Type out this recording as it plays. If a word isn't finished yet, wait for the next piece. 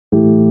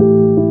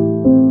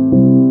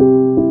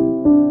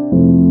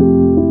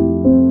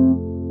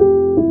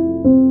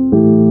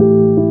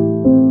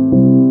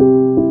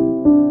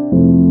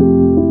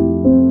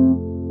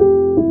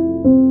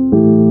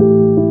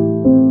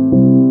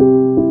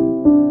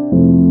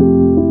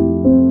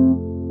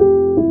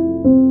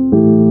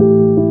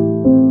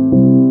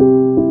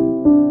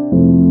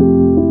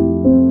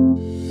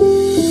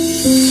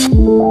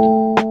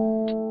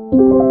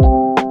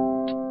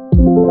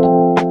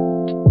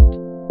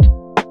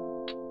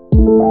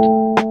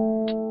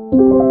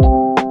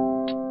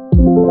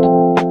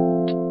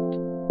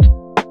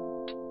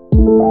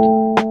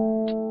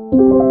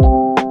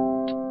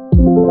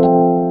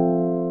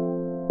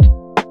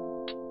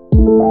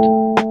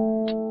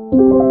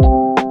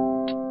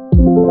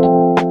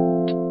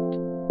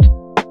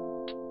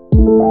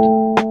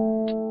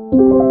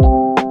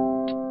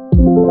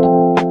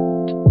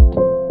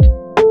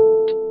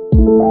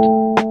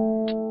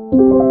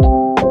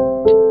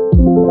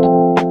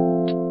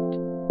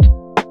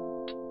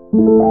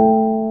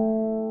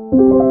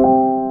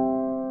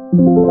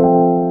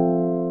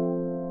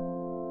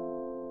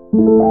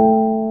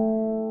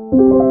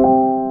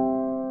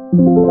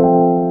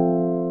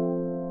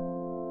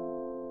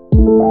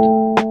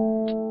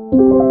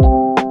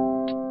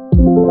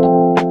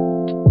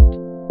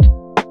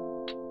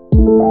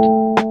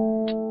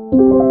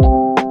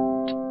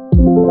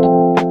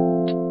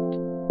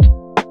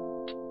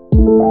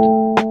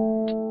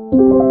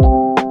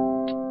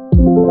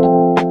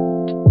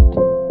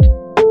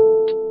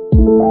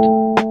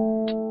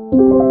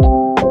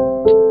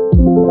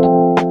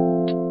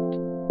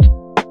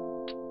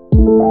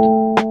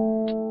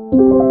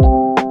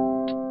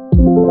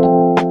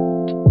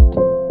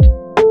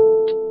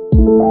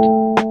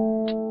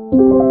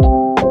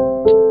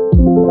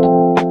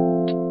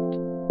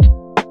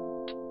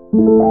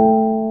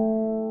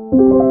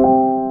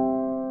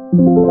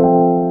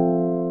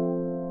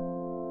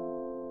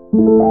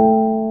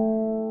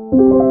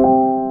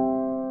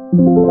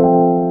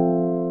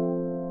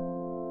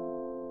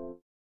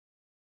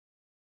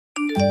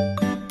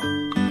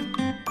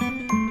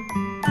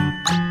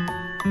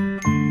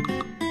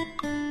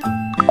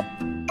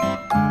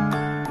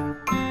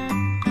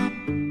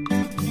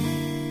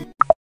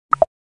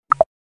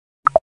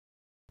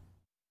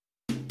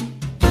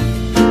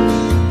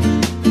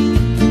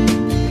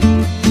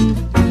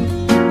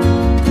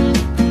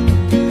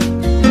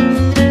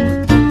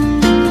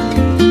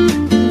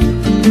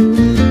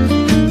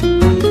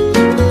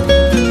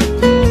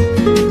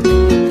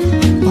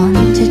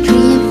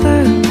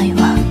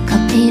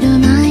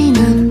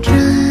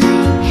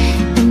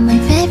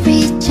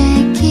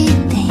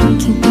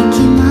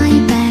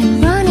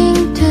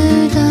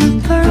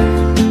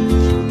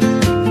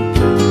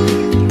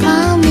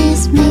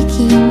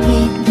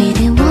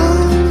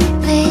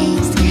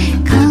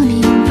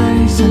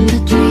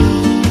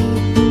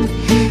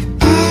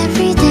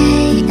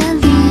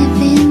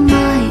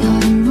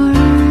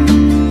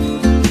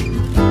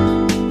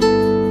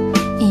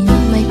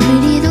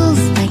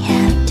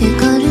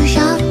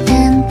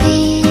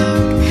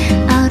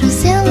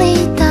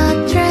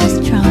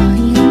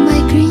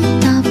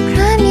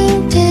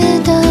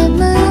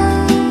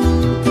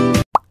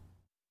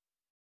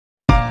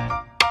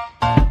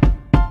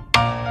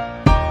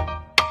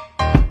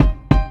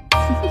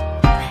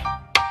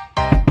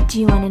Do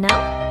you want to know?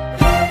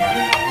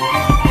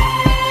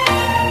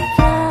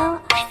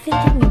 Well, I've been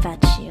thinking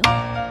about you,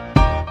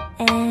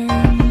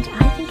 and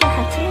I think you'll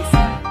have to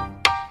listen,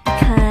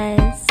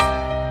 because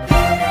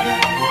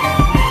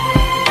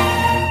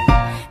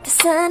the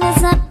sun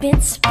is up,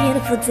 it's a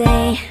beautiful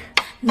day.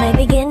 My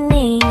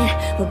beginning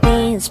will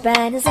be as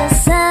bright as the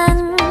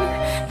sun.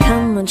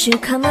 Come, won't you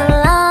come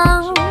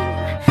along?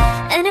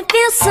 And it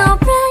feels so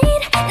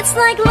right, it's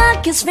like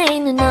luck is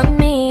raining on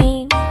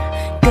me.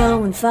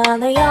 Go and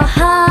follow your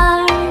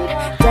heart,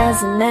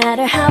 doesn't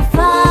matter how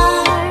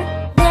far.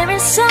 There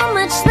is so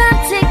much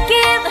love to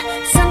give,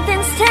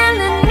 something's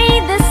telling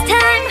me this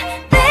time.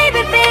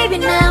 Baby, baby,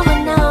 now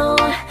I know.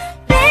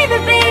 Baby,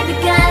 baby,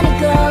 gotta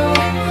go.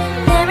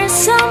 There is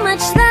so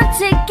much love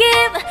to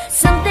give,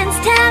 something's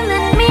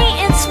telling me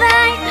it's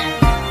right.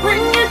 When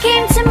you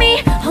came to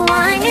me, oh,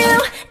 I knew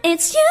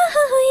it's you,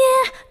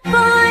 yeah,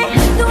 boy.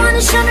 The one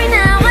who showed me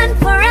now and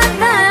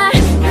forever.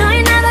 No,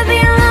 you'll never be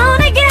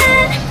alone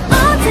again.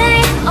 All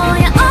day, oh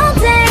yeah, all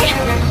day.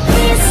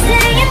 Please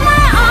stay in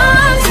my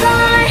arms,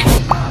 boy.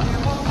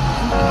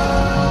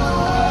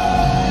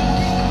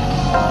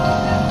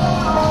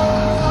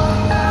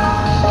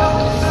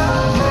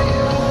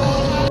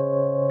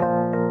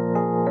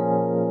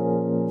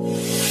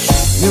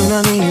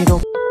 유난히도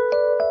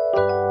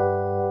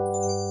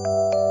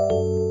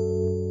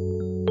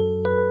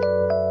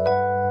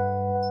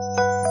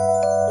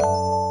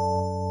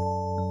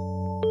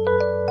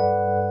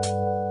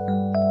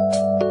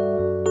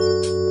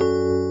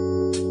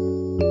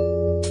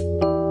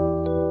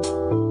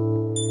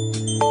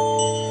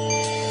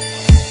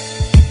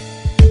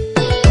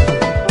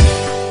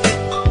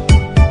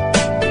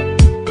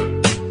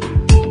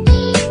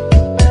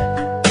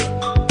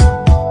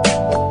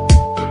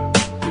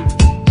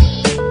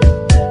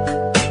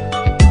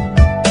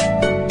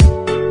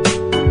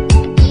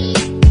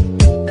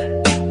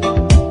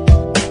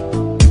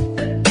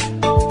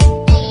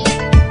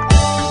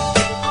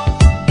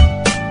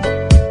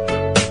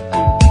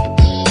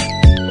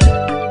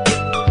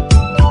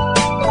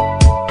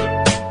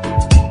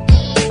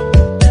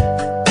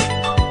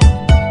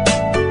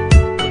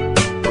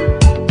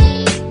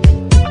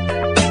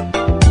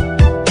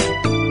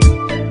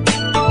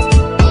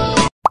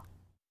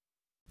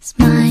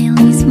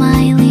Smiley,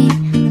 smiley,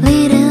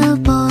 little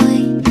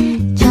boy,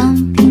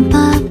 jumping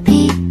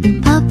puppy,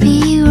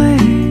 puppy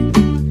world.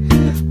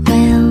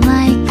 Well,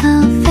 like a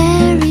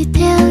fairy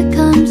tale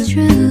comes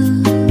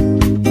true.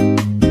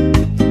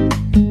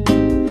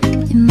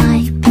 It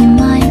might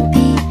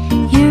be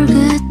your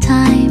good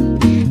time,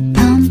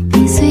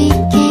 pumpkin, sweet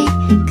cake,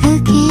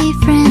 cookie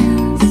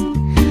friends.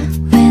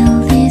 Well,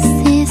 this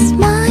is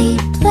my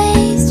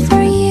place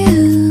for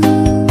you.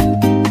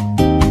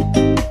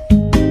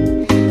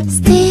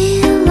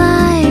 Still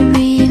I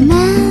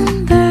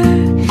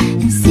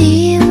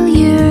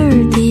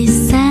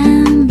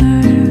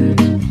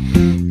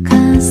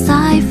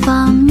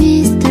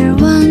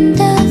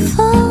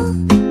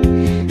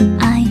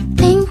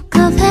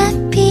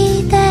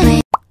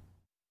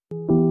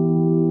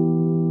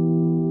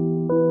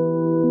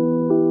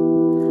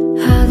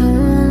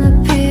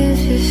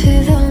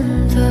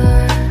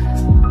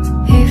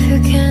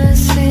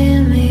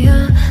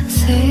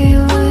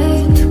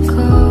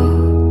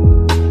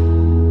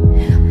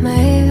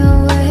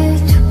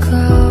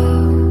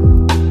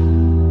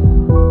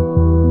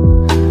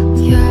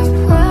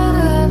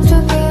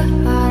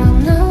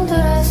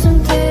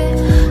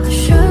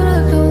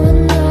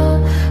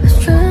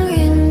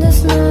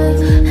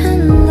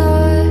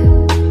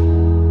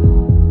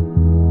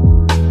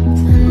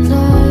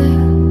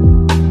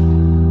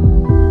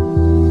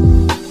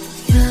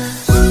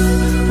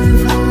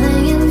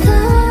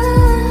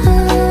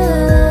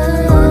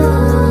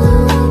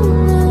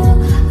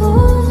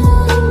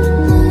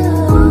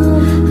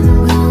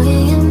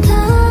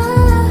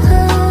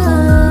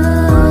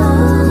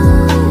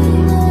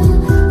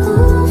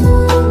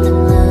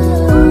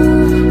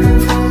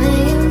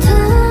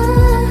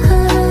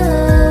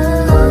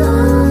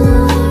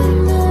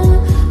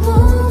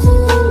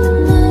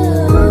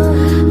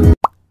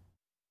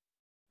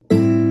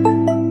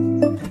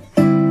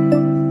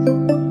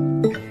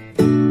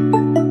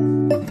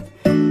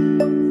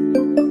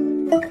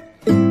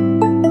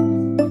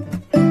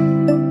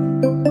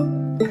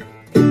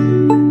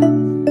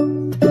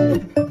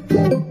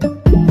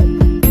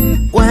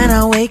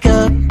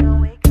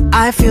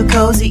I feel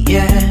cozy,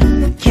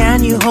 yeah.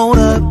 Can you hold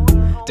up?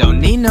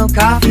 Don't need no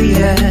coffee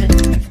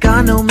yet.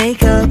 Got no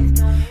makeup.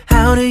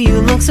 How do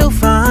you look so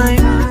fine?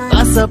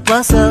 Bust up,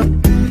 bust up.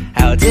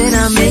 How did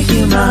I make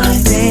you mine?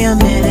 Stay a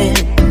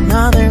minute,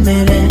 another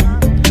minute.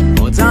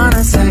 Hold on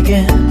a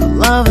second, a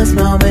lover's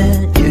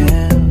moment,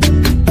 yeah.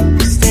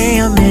 Stay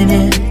a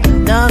minute,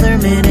 another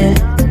minute.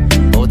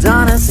 Hold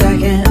on a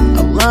second,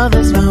 a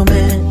lover's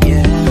moment,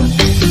 yeah.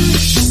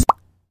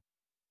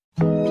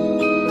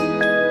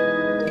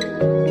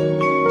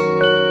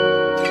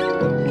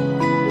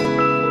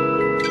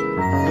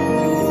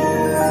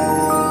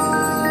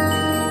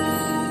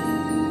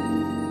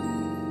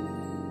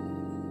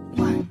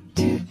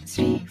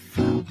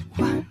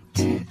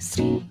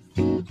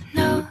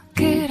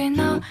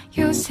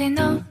 요새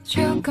너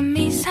조금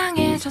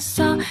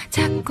이상해졌어.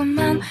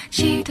 자꾸만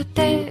시도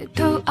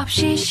때도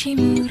없이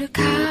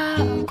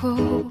시무룩하고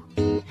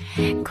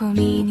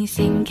고민이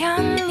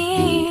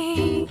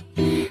생겼니?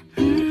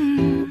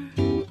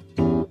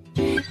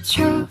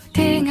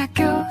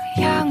 초등학교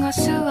영어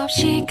수업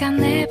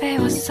시간에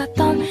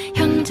배웠었던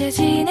현재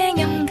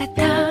진행형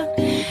같아.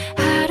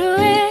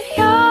 하루에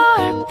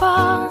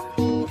 10번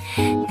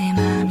내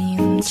맘이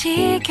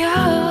움직여.